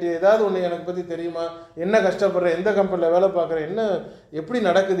இருக்கிறேன்னு கேட்டியா, ஏதாவது ஒன்று எனக்கு பற்றி தெரியுமா, என்ன கஷ்டப்படுறேன், எந்த கம்பெனியில் வேலை பார்க்குறேன், என்ன எப்படி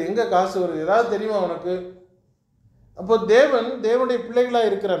நடக்குது, எங்கே காசு வருது, ஏதாவது தெரியுமா உனக்கு? அப்போ தேவனுடைய பிள்ளைகளாக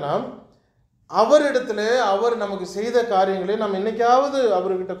இருக்கிற நாம் அவரிடத்துல அவர் நமக்கு செய்த காரியங்களே நம்ம என்னைக்காவது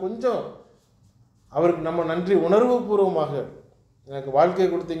அவர்கிட்ட கொஞ்சம் அவருக்கு நம்ம நன்றி உணர்வு பூர்வமாக, எனக்கு வாழ்க்கையை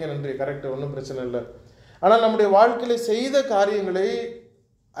கொடுத்தீங்க நன்றி, கரெக்டு, ஒன்றும் பிரச்சனை இல்லை. ஆனால் நம்முடைய வாழ்க்கையில் செய்த காரியங்களை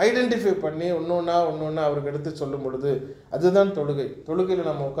ஐடென்டிஃபை பண்ணி ஒன்று ஒன்றா அவருக்கு எடுத்து சொல்லும் பொழுது அதுதான் தொழுகை. தொழுகையில்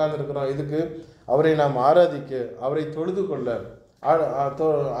நம்ம உட்கார்ந்துருக்கிறோம். இதுக்கு அவரை நாம் ஆராதிக்க, அவரை தொழுது கொள்ள.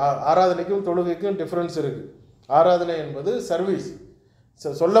 ஆராதனைக்கும் தொழுகைக்கும் டிஃப்ரென்ஸ் இருக்குது. ஆராதனை என்பது சர்வீஸ்,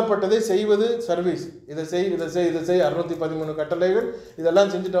 சொல்லப்பட்டதை செய்வது சர்வீஸ். இதை செய் 613 கட்டளைகள்,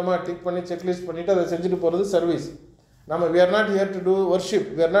 இதெல்லாம் செஞ்சுட்டோமா, டிக் பண்ணி செக்லிஸ்ட் பண்ணிவிட்டு அதை செஞ்சுட்டு போகிறது சர்வீஸ். நம்ம we are not here to do worship,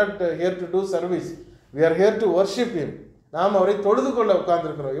 we are not here to do service, we are here to worship him. நாம் அவரை தொழுது கொள்ள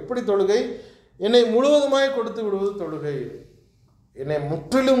உட்கார்ந்துருக்கிறோம். எப்படி தொழுகை? என்னை முழுவதுமாய் கொடுத்து விடுவது தொழுகை. என்னை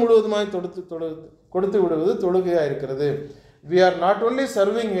முற்றிலும் முழுவதுமாய் கொடுத்து விடுவது தொழுகையாக இருக்கிறது. we are not only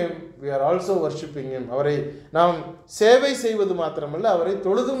serving him, we are also worshiping him. அவரை நாம் சேவை செய்வது மாத்திரமல்ல, அவரை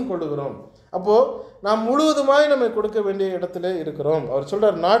தொழுதும் கொள்ளுகிறோம். அப்போது நாம் முழுவதுமாய் நம்மை கொடுக்க வேண்டிய இடத்துல இருக்கிறோம். அவர்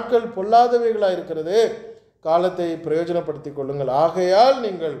சொல்கிறார், நாட்கள் பொல்லாதவைகளாக இருக்கிறது, காலத்தை பிரயோஜனப்படுத்தி கொள்ளுங்கள். ஆகையால்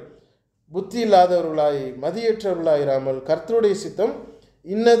நீங்கள் புத்தி இல்லாதவர்களாய் மதியற்றவர்களாயிராமல் கர்த்தருடைய சித்தம்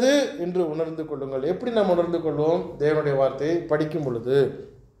இன்னது என்று உணர்ந்து கொள்ளுங்கள். எப்படி நாம் உணர்ந்து கொள்வோம்? தேவனுடைய வார்த்தையை படிக்கும் பொழுது,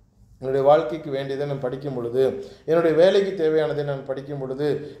 என்னுடைய வாழ்க்கைக்கு வேண்டியதை நான் படிக்கும் பொழுது, என்னுடைய வேலைக்கு தேவையானதை நான் படிக்கும் பொழுது,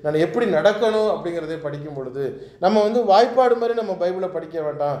 நான் எப்படி நடக்கணும் அப்படிங்கிறதை படிக்கும் பொழுது. நம்ம வந்து வாய்ப்பாடு மாதிரி நம்ம பைபிளை படிக்க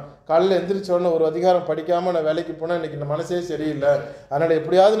வேண்டாம். காலையில் எந்திரிச்சோடனே ஒரு அதிகாரம் படிக்காமல் நான் வேலைக்கு போனால் இன்றைக்கி இந்த மனசே சரியில்லை, அதனால்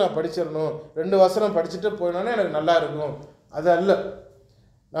எப்படியாவது நான் படிச்சிடணும், 2 வசனம் படிச்சுட்டு போயினோன்னே எனக்கு நல்லா இருக்கும். அது அல்ல.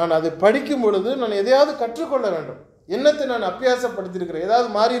 நான் அதை படிக்கும் பொழுது நான் எதையாவது கற்றுக்கொள்ள வேண்டும். என்னத்தை நான் அபியாசப்படுத்தியிருக்கிறேன், ஏதாவது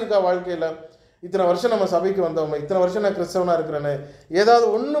மாறி இருக்கா வாழ்க்கையில்? இத்தனை வருஷம் நம்ம சபைக்கு வந்தோம், இத்தனை வருஷம் நான் கிறிஸ்தவனாக இருக்கிறேனே, ஏதாவது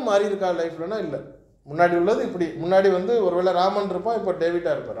ஒன்றும் மாறி இருக்கா லைஃப்லன்னா? இல்லை. முன்னாடி உள்ளது இப்படி, முன்னாடி வந்து ஒருவேளை ராமன் இருப்பான், இப்போ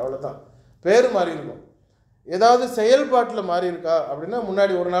டேவிட்டாக இருப்பார், அவ்வளோதான். பேர் மாறி இருக்கும். ஏதாவது செயல்பாட்டில் மாறி இருக்கா அப்படின்னா,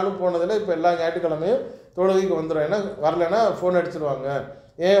 முன்னாடி ஒரு நாளும் போனதில் இப்போ எல்லா ஞாயிற்றுக்கிழமையும் தொழுகைக்கு வந்துடும். ஏன்னா வரலைன்னா ஃபோன் அடிச்சிருவாங்க,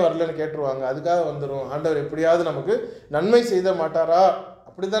 ஏன் வரலன்னு கேட்டுருவாங்க, அதுக்காக வந்துடும். ஆண்டவர் எப்படியாவது நமக்கு நன்மை செய்த மாட்டாரா,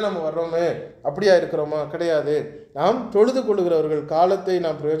 அப்படி தான் நம்ம வர்றோமே, அப்படியா இருக்கிறோமா? கிடையாது. நாம் தொழுது கொள்ளுகிறவர்கள், காலத்தை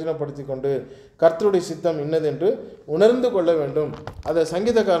நாம் பிரயோஜனப்படுத்தி கொண்டு கர்த்தருடைய சித்தம் இன்னதென்று உணர்ந்து கொள்ள வேண்டும். அதை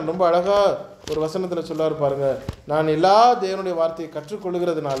சங்கீதக்காரன் ரொம்ப அழகாக ஒரு வசனத்தில் சொல்லார் பாருங்க, நான் எல்லா தேவனுடைய வார்த்தையை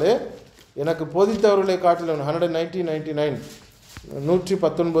கற்றுக்கொள்ளுகிறதுனாலே எனக்கு போதித்தவர்களை காட்டிலும் 199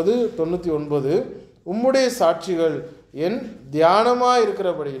 119 உம்முடைய சாட்சிகள் என் தியானமாக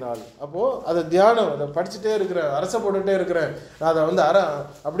இருக்கிறபடியினால். அப்போது அதை தியானம், அதை படிச்சுட்டே இருக்கிறேன், அரசை போட்டுகிட்டே இருக்கிறேன், நான் அதை வந்து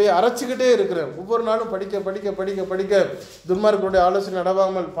அப்படியே அரைச்சிக்கிட்டே இருக்கிறேன். ஒவ்வொரு நாளும் படிக்க படிக்க படிக்க படிக்க துன்மார்க்கருடைய ஆலோசனை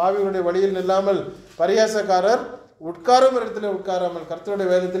நடவாமல், பாவிகளுடைய வழியில் நில்லாமல், பரியாசக்காரர் உட்காரும் இடத்துல உட்காராமல்,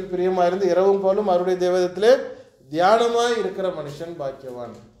 கர்த்தருடைய வேதத்தில் பிரியமாக இருந்து இரவும் போலும் அவருடைய தேவதத்திலே தியானமாக இருக்கிற மனுஷன்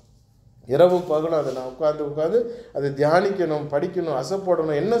பாக்கியவான். இரவும் பகலும் அதை நான் உட்காந்து அதை தியானிக்கணும், படிக்கணும்,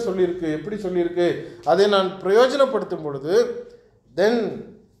 அசைப்போடணும், என்ன சொல்லியிருக்கு, எப்படி சொல்லியிருக்கு, அதை நான் பிரயோஜனப்படுத்தும் பொழுது தென்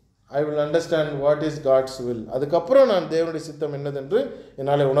I will understand what is God's will. அதுக்கப்புறம் நான் தேவனுடைய சித்தம் என்னதென்று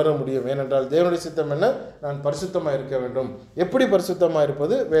என்னால் உணர முடியும். ஏனென்றால் தேவனுடைய சித்தம் என்ன? நான் பரிசுத்தமாக இருக்க வேண்டும். எப்படி பரிசுத்தமாக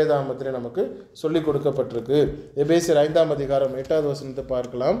இருப்பது? வேதாகமத்திலே நமக்கு சொல்லிக் கொடுக்கப்பட்டிருக்கு. எபேசியர் 5ஆம் அதிகாரம் 8வது வசனத்தை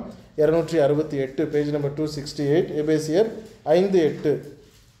பார்க்கலாம். 268 பேஜ் நம்பர் 268. எபேசியர் 5:8.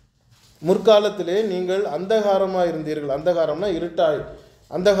 முற்காலத்திலே நீங்கள் அந்தகாரமாக இருந்தீர்கள், அந்தகாரம்னா இருட்டாய்,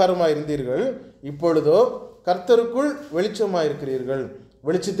 அந்தகாரமாக இருந்தீர்கள், இப்பொழுதோ கர்த்தருக்குள் வெளிச்சமாக இருக்கிறீர்கள்,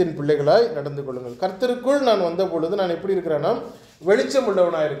 வெளிச்சத்தின் பிள்ளைகளாய் நடந்து கொள்ளுங்கள். கர்த்தருக்குள் நான் வந்த பொழுது நான் எப்படி இருக்கிறேன்னா வெளிச்சம்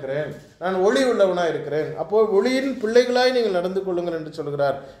உள்ளவனாக இருக்கிறேன், நான் ஒளி உள்ளவனாக இருக்கிறேன். அப்போது ஒளியின் பிள்ளைகளாய் நீங்கள் நடந்து கொள்ளுங்கள் என்று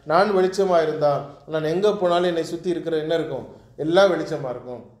சொல்கிறார். நான் வெளிச்சமாக இருந்தால் நான் எங்கே போனாலும் என்னை சுற்றி இருக்கிற என்ன இருக்கும்? எல்லாம் வெளிச்சமாக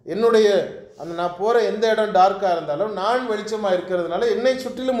இருக்கும். என்னுடைய நான் போகிற எந்த இடம் டார்க்காக இருந்தாலும் நான் வெளிச்சமாக இருக்கிறதுனால என்னை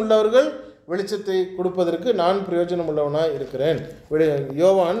சுற்றிலும் உள்ளவர்கள் வெளிச்சத்தை கொடுப்பதற்கு நான் பிரயோஜனம் உள்ளவனாக இருக்கிறேன்.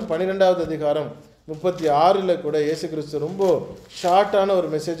 யோவான் 12வது அதிகாரம் 36 கூட இயேசு கிறிஸ்து ரொம்ப ஷார்ட்டான ஒரு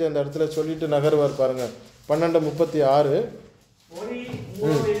மெசேஜ் அந்த இடத்துல சொல்லிட்டு நகர்வார் பாருங்க. 12:36 ஒளி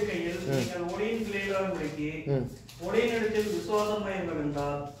உங்களோடு இருக்கையில் நீங்கள் ஒளியின் பிள்ளைகளாகும்படிக்கு ஒளியினிடத்தில் விசுவாசமாயிருங்கள்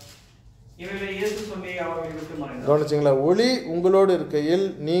என்றார். இவைகளை இயேசு சொல்லி அவர்களை விட்டு மறைந்தார். கவனிச்சிங்களா? ஒளி உங்களோடு இருக்கையில்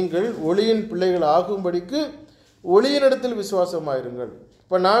நீங்கள் ஒளியின் பிள்ளைகள் ஆகும்படிக்கு ஒளியினிடத்தில் விசுவாசமாயிருங்கள்.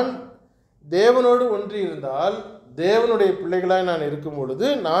 இப்போ நான் தேவனோடு ஒன்றி இருந்தால், தேவனுடைய பிள்ளைகளாய் நான் இருக்கும் பொழுது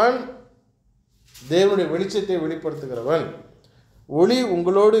நான் தேவனுடைய வெளிச்சத்தை வெளிப்படுத்துகிறவன். ஒளி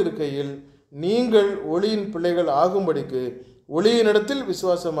உங்களோடு இருக்கையில் நீங்கள் ஒளியின் பிள்ளைகள் ஆகும்படிக்கு ஒளியினிடத்தில்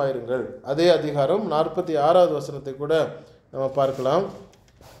விசுவாசமாயிருங்கள். அதே அதிகாரம் 46வது வசனத்தை கூட நம்ம பார்க்கலாம்.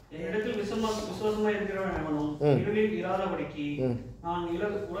 என்னிடத்தில் விசுவாசமாய் இருக்கிறவன் எவனும் இருளில் இராதபடிக்கு நான்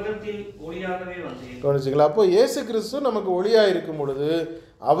உலகத்தில் ஒளியாகவே வந்தேன். கவனிச்சிங்களா? அப்போ இயேசு கிறிஸ்து நமக்கு ஒளியாக இருக்கும் பொழுது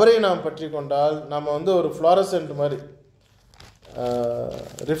அவரை நாம் பற்றி கொண்டால் நம்ம ஒரு ஃப்ளாரசன்ட் மாதிரி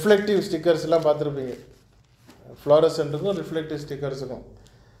ரிஃப்ளெக்டிவ் ஸ்டிக்கர்ஸ்லாம் பார்த்துருப்பீங்க. ஃப்ளாரசன்ட்டுக்கும் ரிஃப்ளெக்டிவ் ஸ்டிக்கர்ஸுக்கும்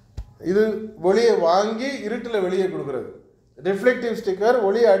இது ஒளியை வாங்கி இருட்டில் வெளியே கொடுக்குறது. ரிஃப்ளெக்டிவ் ஸ்டிக்கர்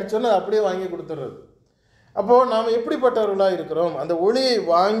ஒளியை அடித்தோன்னு அப்படியே வாங்கி கொடுத்துட்றது. அப்போது நாம் எப்படிப்பட்டவர்களாக இருக்கிறோம்? அந்த ஒளியை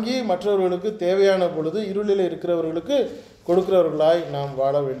வாங்கி மற்றவர்களுக்கு தேவையான பொழுது இருளில் இருக்கிறவர்களுக்கு கொடுக்கிறவர்களாய் நாம்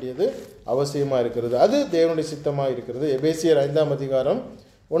வாழ வேண்டியது அவசியமாக இருக்கிறது. அது தேவனுடைய சித்தமாக இருக்கிறது. எபேசியர் 5ஆம் அதிகாரம்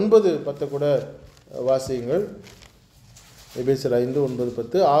 9-10 கூட வாசியுங்கள். எபேசியர்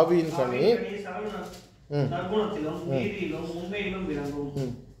 5:9-10 ஆவியின் கனி நற்குணத்திலும் நீதியிலும் உண்மையிலும்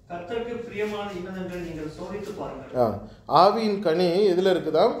விளங்கும். கர்த்தருக்கு பிரியமானது இன்னதென்று நீங்கள் சோதித்து பாருங்கள். ஆவியின் கனி எதில்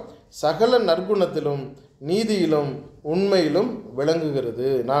இருக்குதாம்? சகல நற்குணத்திலும் நீதியிலும் உண்மையிலும் விளங்குகிறது.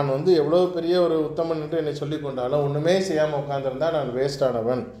 நான் எவ்வளோ பெரிய ஒரு உத்தமன் என்று என்னை சொல்லி கொண்டாலும் ஒன்றுமே செய்யாமல் உட்கார்ந்துருந்தா நான்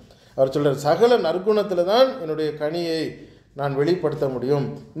வேஸ்டானவன். அவர் சொல்கிறார், சகல நற்குணத்தில் தான் என்னுடைய கனியை நான் வெளிப்படுத்த முடியும்.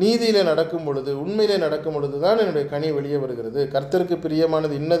 நீதியில் நடக்கும் பொழுது, உண்மையிலே நடக்கும் பொழுது தான் என்னுடைய கனி வெளியே வருகிறது. கர்த்தருக்கு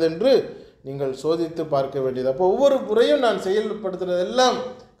பிரியமானது இன்னதென்று நீங்கள் சோதித்து பார்க்க வேண்டியது. அப்போ ஒவ்வொரு முறையும் நான் செயல்படுத்துறதெல்லாம்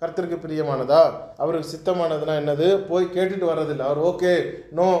கர்த்தருக்கு பிரியமானதா, அவருக்கு சித்தமானதுன்னா என்னது போய் கேட்டுட்டு வர்றதில்லை. அவர் ஓகே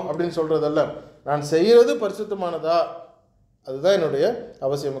நோ அப்படின்னு சொல்கிறதல்ல. நான் செய்கிறது பரிசுத்தமானதா, அதுதான் என்னுடைய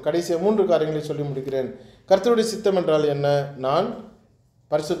அவசியம். கடைசியாக 3 காரியங்களை சொல்லி முடிக்கிறேன். கர்த்தருடைய சித்தம் என்றால் என்ன? நான்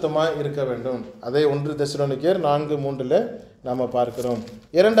பரிசுத்தமாக இருக்க வேண்டும். அதை 1 தெசலோனிக்கேயர் 4:3 நாம் பார்க்கிறோம்.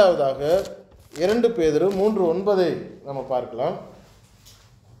 இரண்டாவதாக 2 பேதுரு 3:9 நம்ம பார்க்கலாம்.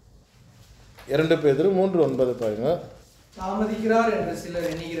 2 பேதுரு 3:9 பாருங்க. தாமதிக்கிறார் என்று சிலர்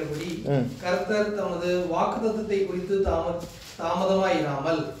எண்ணுகிறபடி கர்த்தர் தமது வாக்குத்தத்தத்தை குறித்து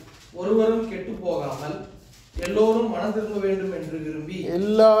தாமதமாயிராமல் ஒருவரும் கெட்டு போகாமல் எல்லோரும் மனம் திரும்ப வேண்டும் என்று விரும்பி,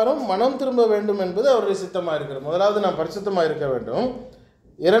 எல்லாரும் மனம் திரும்ப வேண்டும் என்பது அவருடைய சித்தமாக இருக்கிறது. முதலாவது நான் பரிசுத்தமாக இருக்க வேண்டும்.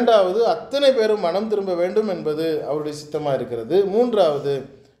 இரண்டாவது அத்தனை பேரும் மனம் திரும்ப வேண்டும் என்பது அவருடைய சித்தமாக இருக்கிறது. மூன்றாவது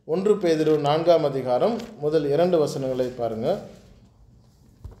 1 பேதுரு 4ஆம் அதிகாரம் முதல் 2 வசனங்களை பாருங்க.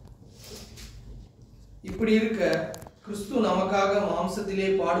 இப்படி இருக்க கிறிஸ்து நமக்காக மாம்சத்திலே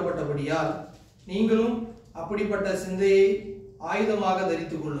பாடுபட்டபடியால் நீங்களும் அப்படிப்பட்ட சிந்தையை ஆயுதமாக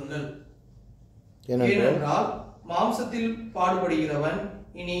தரித்துக் கொள்ளுங்கள். ஏனென்றால் மாம்சத்தில் பாடுபடுகிறவன்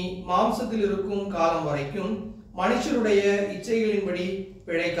இனி மாம்சத்தில் இருக்கும் காலம் வரைக்கும் மனுஷருடைய இச்சைகளின்படி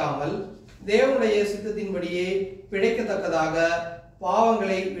பிழைக்காமல் தேவனுடைய சித்தத்தின்படியே பிழைக்கத்தக்கதாக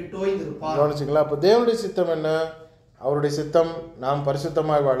பாவங்களை விட்டோய்ந்திருப்பார். கவனிச்சிங்களா? அப்போ தேவனுடைய சித்தம் என்ன? அவருடைய சித்தம் நாம்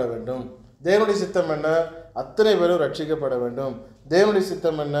பரிசுத்தமாய் வாழ வேண்டும். தேவனுடைய சித்தம் என்ன? அத்தனை பேரும் ரட்சிக்கப்பட வேண்டும். தேவனுடைய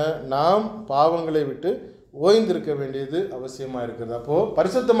சித்தம் என்ன? நாம் பாவங்களை விட்டு ஓய்ந்திருக்க வேண்டியது அவசியமாக இருக்கிறது. அப்போது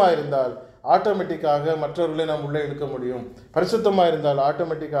பரிசுத்தமாக இருந்தால் ஆட்டோமேட்டிக்காக மற்றவர்களை நாம் உள்ளே இழுக்க முடியும். பரிசுத்தமாக இருந்தால்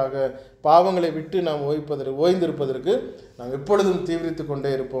ஆட்டோமேட்டிக்காக பாவங்களை விட்டு நாம் ஓய்ந்திருப்பதற்கு நாம் எப்பொழுதும் தீவிரித்து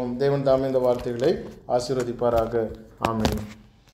கொண்டே இருப்போம். தேவன் தாமே இந்த வார்த்தைகளை ஆசீர்வதிப்பாராக. ஆமென்.